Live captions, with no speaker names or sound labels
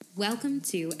Welcome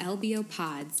to LBO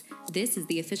Pods. This is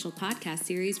the official podcast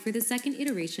series for the second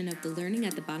iteration of the Learning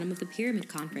at the Bottom of the Pyramid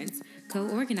Conference,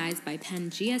 co-organized by Penn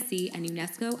GSE and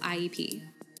UNESCO IEP.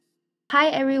 Hi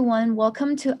everyone,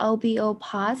 welcome to LBO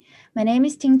Pods. My name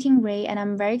is Ting Ray and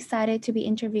I'm very excited to be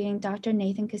interviewing Dr.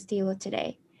 Nathan Castillo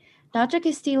today. Dr.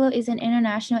 Castillo is an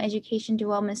international education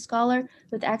development scholar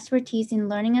with expertise in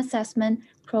learning assessment,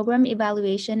 program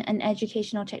evaluation, and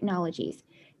educational technologies.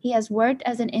 He has worked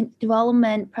as an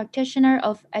development practitioner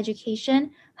of education,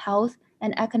 health,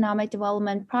 and economic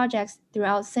development projects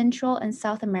throughout Central and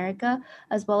South America,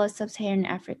 as well as Sub-Saharan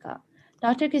Africa.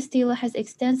 Dr. Castillo has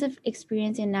extensive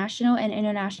experience in national and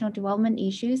international development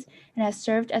issues and has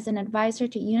served as an advisor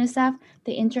to UNICEF,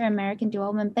 the Inter-American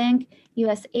Development Bank,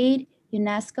 USAID,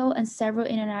 UNESCO, and several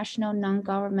international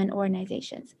non-government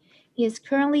organizations. He is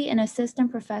currently an assistant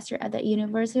professor at the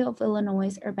University of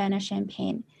Illinois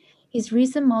Urbana-Champaign. His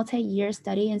recent multi-year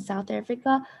study in South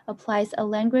Africa applies a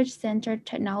language-centered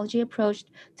technology approach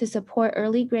to support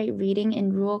early grade reading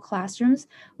in rural classrooms,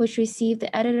 which received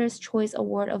the Editor's Choice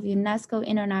Award of UNESCO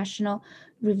International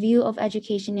Review of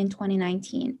Education in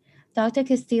 2019. Dr.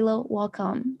 Castillo,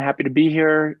 welcome. Happy to be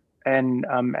here. And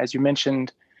as you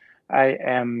mentioned, I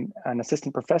am an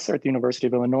assistant professor at the University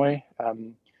of Illinois.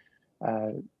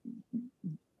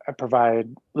 I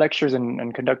provide lectures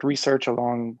and conduct research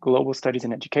along global studies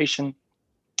in education.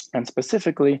 And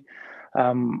specifically,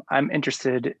 I'm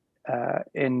interested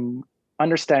in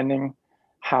understanding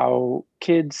how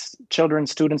children,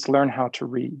 students learn how to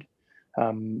read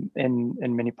in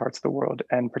many parts of the world,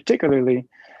 and particularly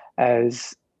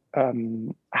as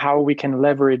how we can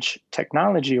leverage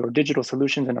technology or digital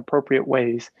solutions in appropriate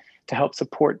ways to help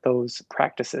support those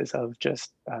practices of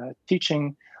just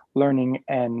teaching, learning,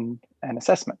 and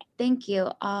assessment. Thank you.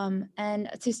 And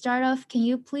to start off, can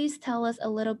you please tell us a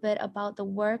little bit about the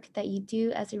work that you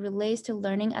do as it relates to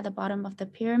learning at the bottom of the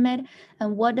pyramid,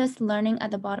 and what does learning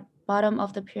at the bottom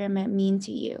of the pyramid mean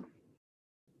to you?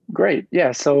 Great.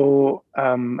 Yeah. So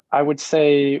I would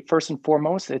say first and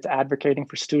foremost, it's advocating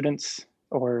for students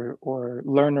or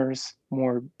learners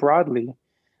more broadly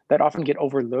that often get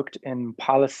overlooked in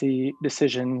policy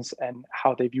decisions and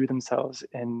how they view themselves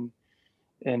in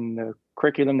the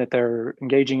curriculum that they're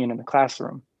engaging in the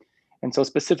classroom. And so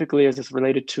specifically as it's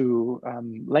related to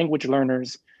language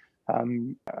learners,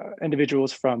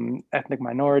 individuals from ethnic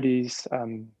minorities,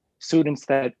 students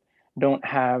that don't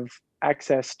have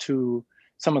access to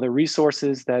some of the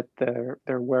resources that their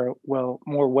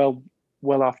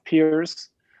well-off peers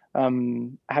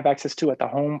have access to at the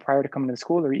home prior to coming to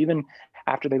school, or even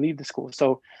after they leave the school.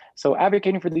 So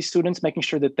advocating for these students, making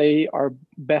sure that they are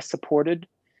best supported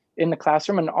in the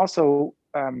classroom, and also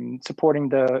supporting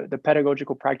the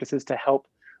pedagogical practices to help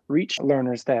reach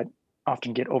learners that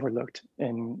often get overlooked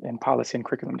in policy and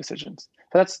curriculum decisions.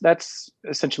 So that's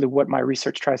essentially what my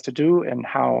research tries to do, and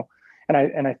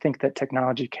I think that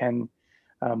technology can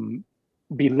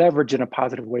be leveraged in a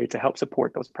positive way to help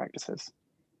support those practices.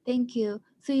 Thank you.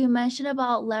 So you mentioned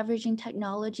about leveraging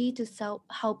technology to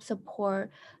help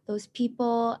support those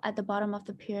people at the bottom of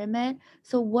the pyramid.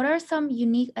 So what are some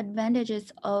unique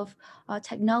advantages of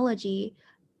technology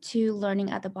to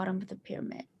learning at the bottom of the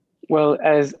pyramid? Well,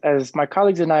 as my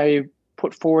colleagues and I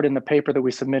put forward in the paper that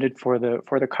we submitted for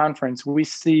the conference, we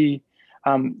see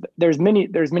there's many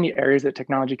areas that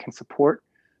technology can support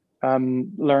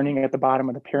learning at the bottom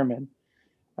of the pyramid.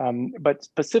 But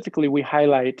specifically, we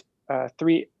highlight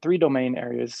three domain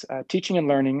areas: teaching and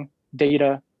learning,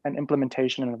 data, and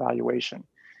implementation and evaluation.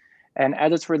 And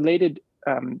as it's related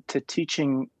to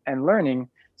teaching and learning,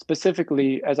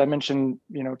 specifically, as I mentioned,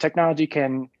 technology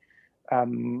can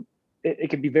it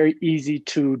can be very easy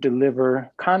to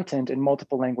deliver content in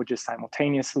multiple languages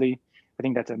simultaneously. I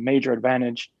think that's a major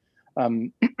advantage.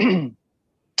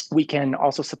 We can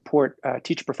also support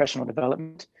teacher professional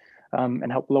development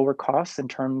and help lower costs in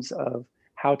terms of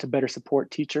how to better support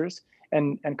teachers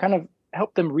and kind of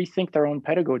help them rethink their own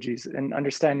pedagogies and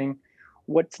understanding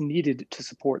what's needed to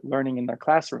support learning in their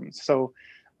classrooms. So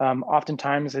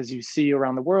oftentimes, as you see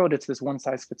around the world, it's this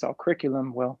one-size-fits-all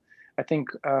curriculum. Well, I think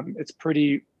it's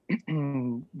pretty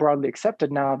broadly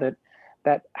accepted now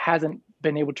that hasn't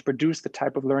been able to produce the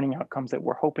type of learning outcomes that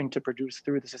we're hoping to produce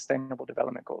through the Sustainable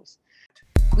Development Goals.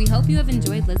 We hope you have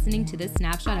enjoyed listening to this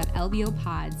snapshot of LBO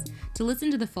Pods. To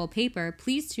listen to the full paper,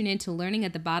 please tune in to Learning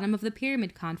at the Bottom of the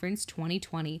Pyramid Conference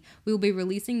 2020. We will be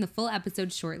releasing the full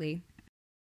episode shortly.